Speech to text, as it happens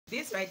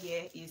This right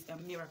here is a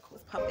miracle.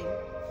 Popping.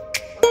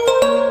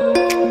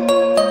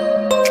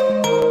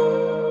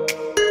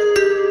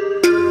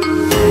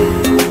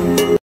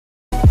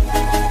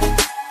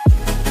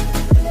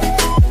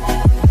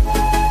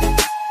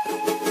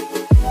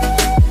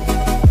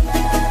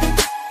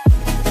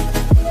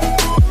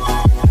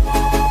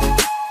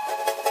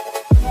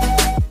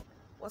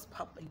 What's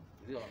popping?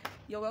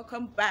 You're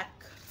welcome back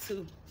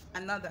to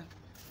another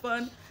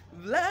fun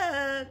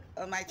vlog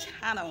on my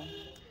channel,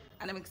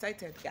 and I'm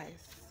excited,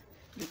 guys.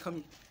 You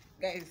come,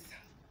 guys.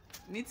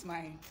 Meet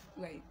my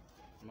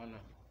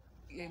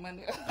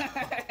Emmanuel.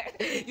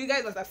 You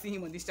guys must have seen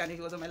him on this channel.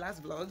 He was on my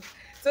last vlog.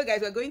 So guys,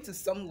 we're going to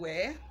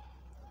somewhere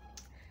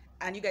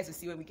and you guys will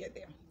see when we get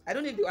there. I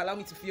don't know if they will allow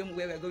me to film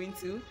where we're going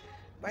to,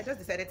 but I just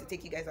decided to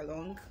take you guys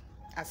along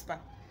as far.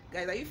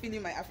 Guys, are you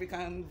feeling my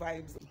African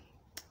vibes?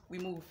 We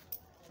move,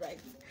 right?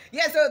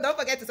 Yeah, so don't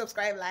forget to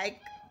subscribe, like,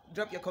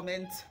 drop your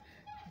comment,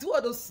 do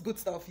all those good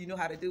stuff you know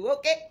how to do,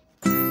 okay?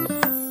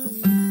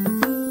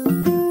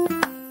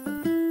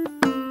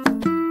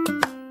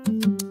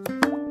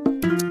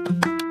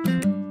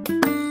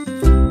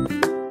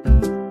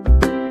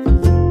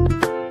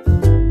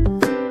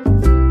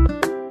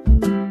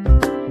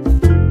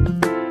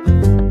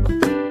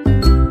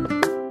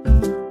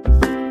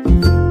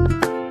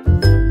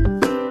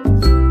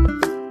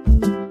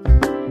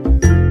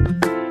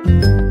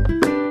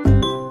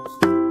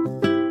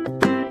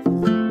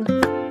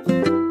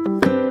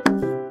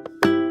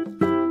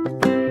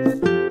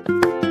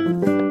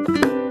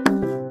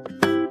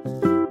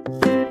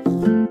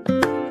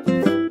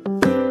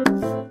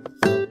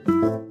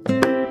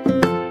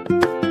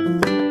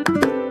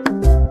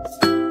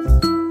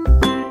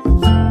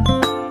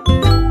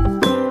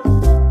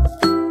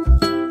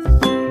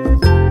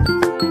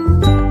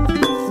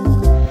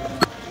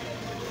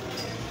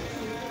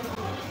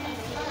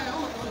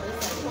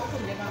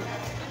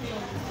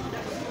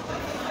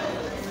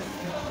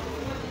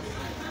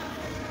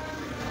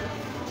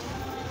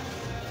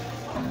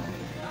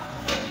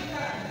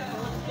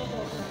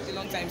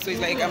 Time, so it's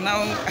like I'm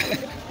now.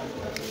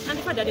 And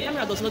the fact that the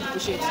camera does not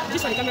depreciate.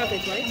 This one, the camera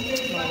fades, right?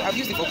 No, I've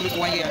used it for close to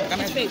 1 year. The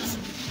camera fades.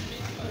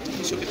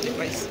 You show people the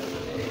price.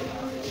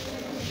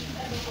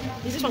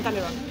 Is this one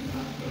camera?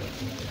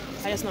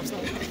 I snap.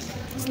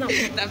 Snap.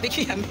 I'm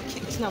making.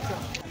 Snap.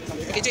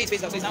 Okay, Jay, it's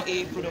face now, so it's now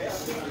a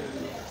product.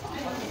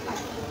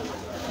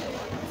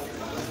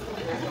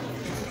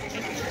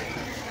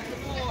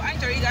 Oh, I'm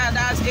Toriga,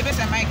 that's Davis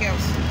and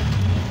Michael's.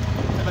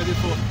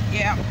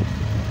 Yeah.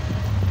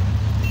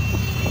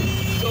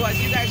 So as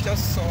you guys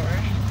just saw,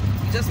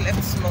 we just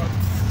left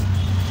slots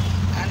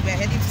and we're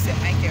heading to St.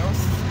 Michael's,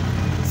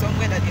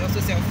 somewhere that they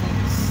also sell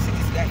phones. See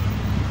this guy.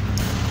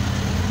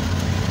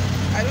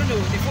 I don't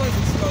know, the phones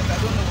in slots, I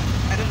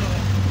don't know.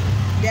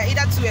 They are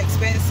either too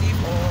expensive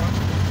or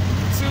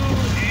too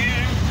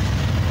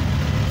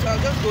so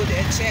I'll just go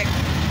there, check.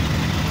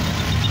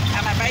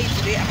 I might buy it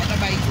today, I might not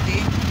buy it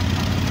today.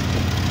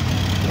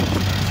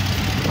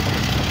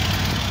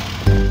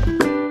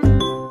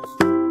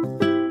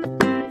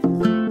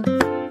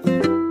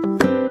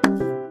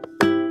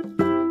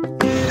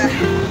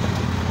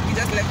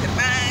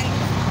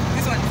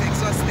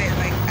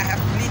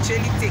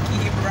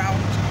 Taking him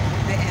around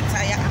the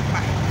entire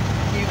Apa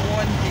in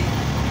 1 day.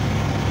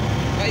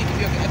 But you can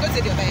be okay. I don't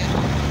say the other end.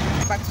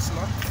 Back to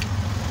slot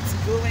to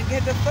go and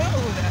get the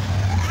phone.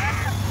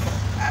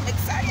 I'm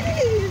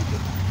excited.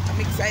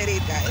 I'm excited,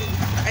 guys.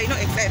 Are you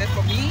not excited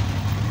for me?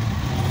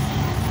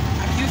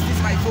 I've used this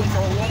my phone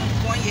for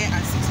one year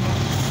and 6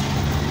 months.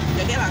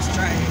 The girl has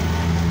tried.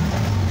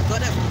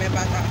 God has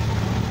remembered that.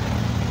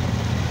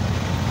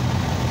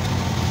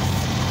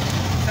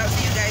 So I'll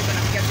see you guys when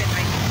I'm getting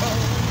my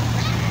phone.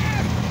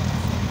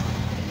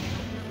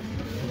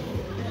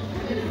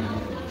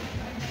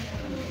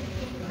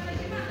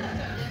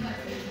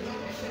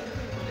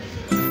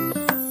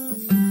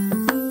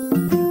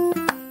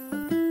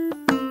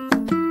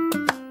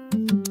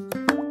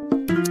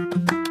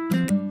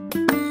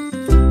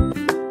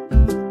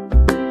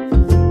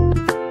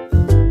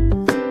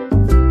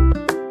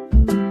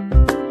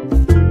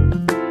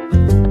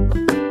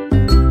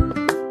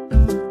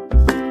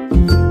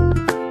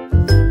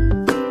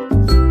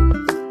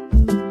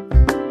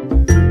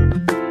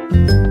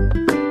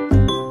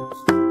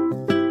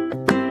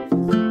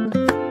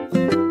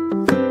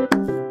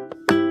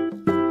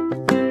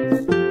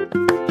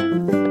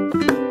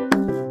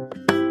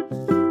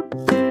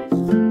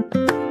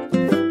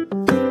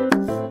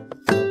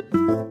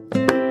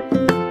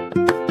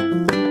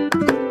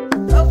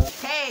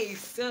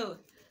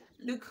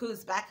 Look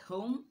who's back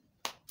home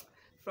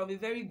from a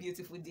very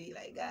beautiful day,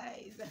 like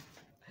guys.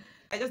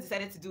 I just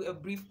decided to do a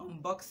brief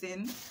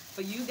unboxing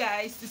for you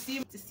guys to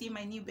see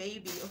my new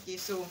baby. Okay,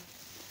 so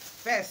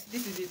first,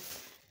 this is it.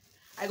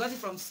 I got it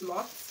from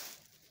Slot.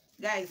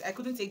 Guys, I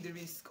couldn't take the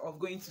risk of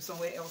going to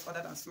somewhere else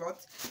other than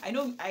Slot. I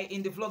know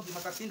in the vlog you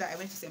must have seen that I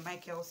went to St.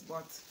 Michael's,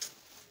 but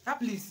that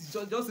place is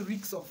just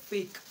reeks of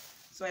fake.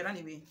 So I ran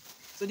away.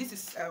 So this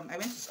is I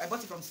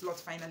bought it from Slot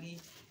finally.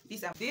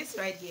 This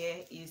right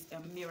here is a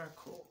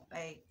miracle.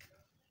 Like,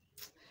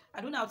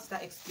 I don't know how to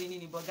start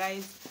explaining it, but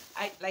guys,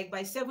 I like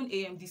by 7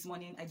 a.m. this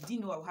morning, I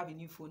didn't know I would have a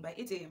new phone. By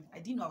 8 a.m., I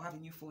didn't know I would have a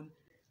new phone.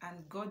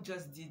 And God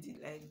just did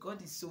it. Like,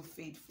 God is so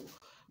faithful.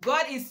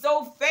 God is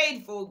so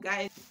faithful,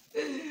 guys.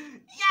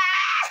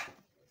 Yeah!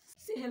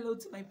 Say hello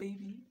to my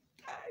baby,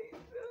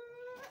 guys.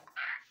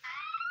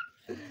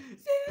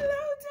 Say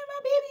hello to my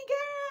baby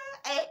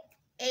girl.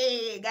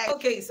 Hey, guys.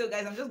 Okay, so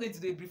guys, I'm just going to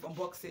do a brief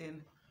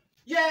unboxing.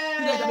 Yeah!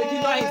 You guys are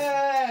making noise.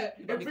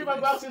 A brief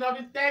unboxing of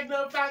the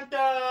Techno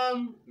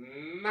Phantom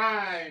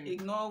 9.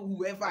 Ignore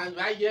whoever. And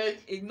right here.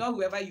 Ignore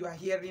whoever you are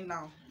hearing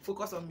now.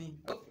 Focus on me.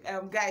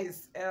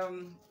 Guys,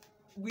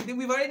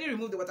 we've already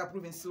removed the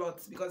waterproofing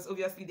slots because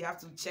obviously they have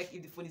to check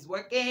if the phone is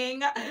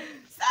working.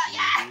 So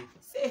yeah,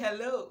 say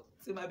hello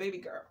to my baby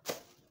girl.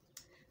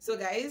 So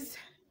guys,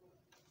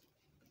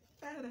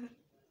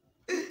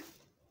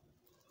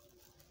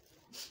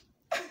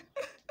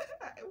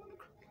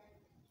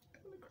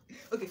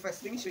 okay,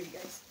 first let me show you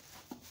guys.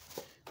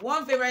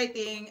 One favorite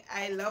thing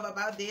I love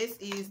about this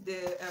is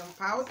the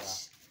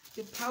pouch.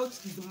 The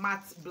pouch is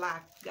matte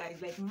black,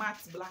 guys, like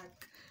matte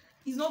black.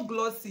 It's not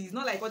glossy. It's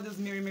not like all those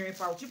mirror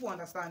pouch. People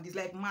understand. It's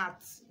like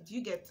matte. Do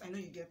you get? I know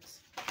you get.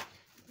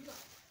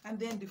 And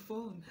then the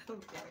phone. Oh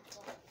god.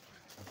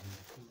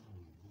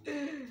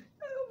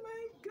 Oh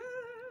my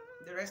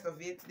god. The rest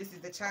of it. This is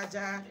the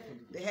charger,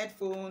 the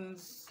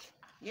headphones.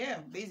 Yeah,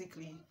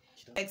 basically.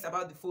 Next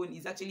about the phone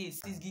is actually a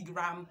 6 gig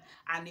RAM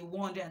and a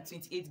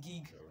 128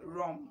 gig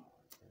ROM.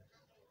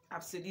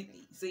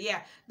 Absolutely. So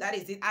yeah, that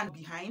is it. And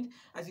behind,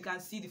 as you can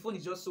see, the phone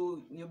is just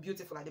so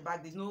beautiful at the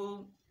back. There's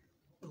no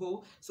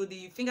hole, so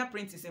the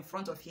fingerprint is in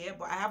front of here,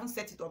 but I haven't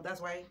set it up. That's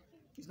why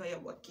it's not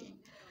yet working.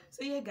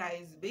 So yeah,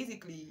 guys,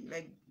 basically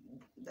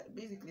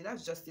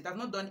that's just it. I've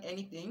not done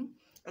anything.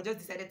 I just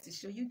decided to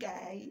show you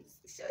guys.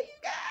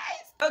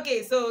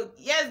 Okay, so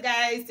yes,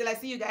 guys, till I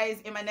see you guys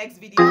in my next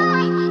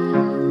video.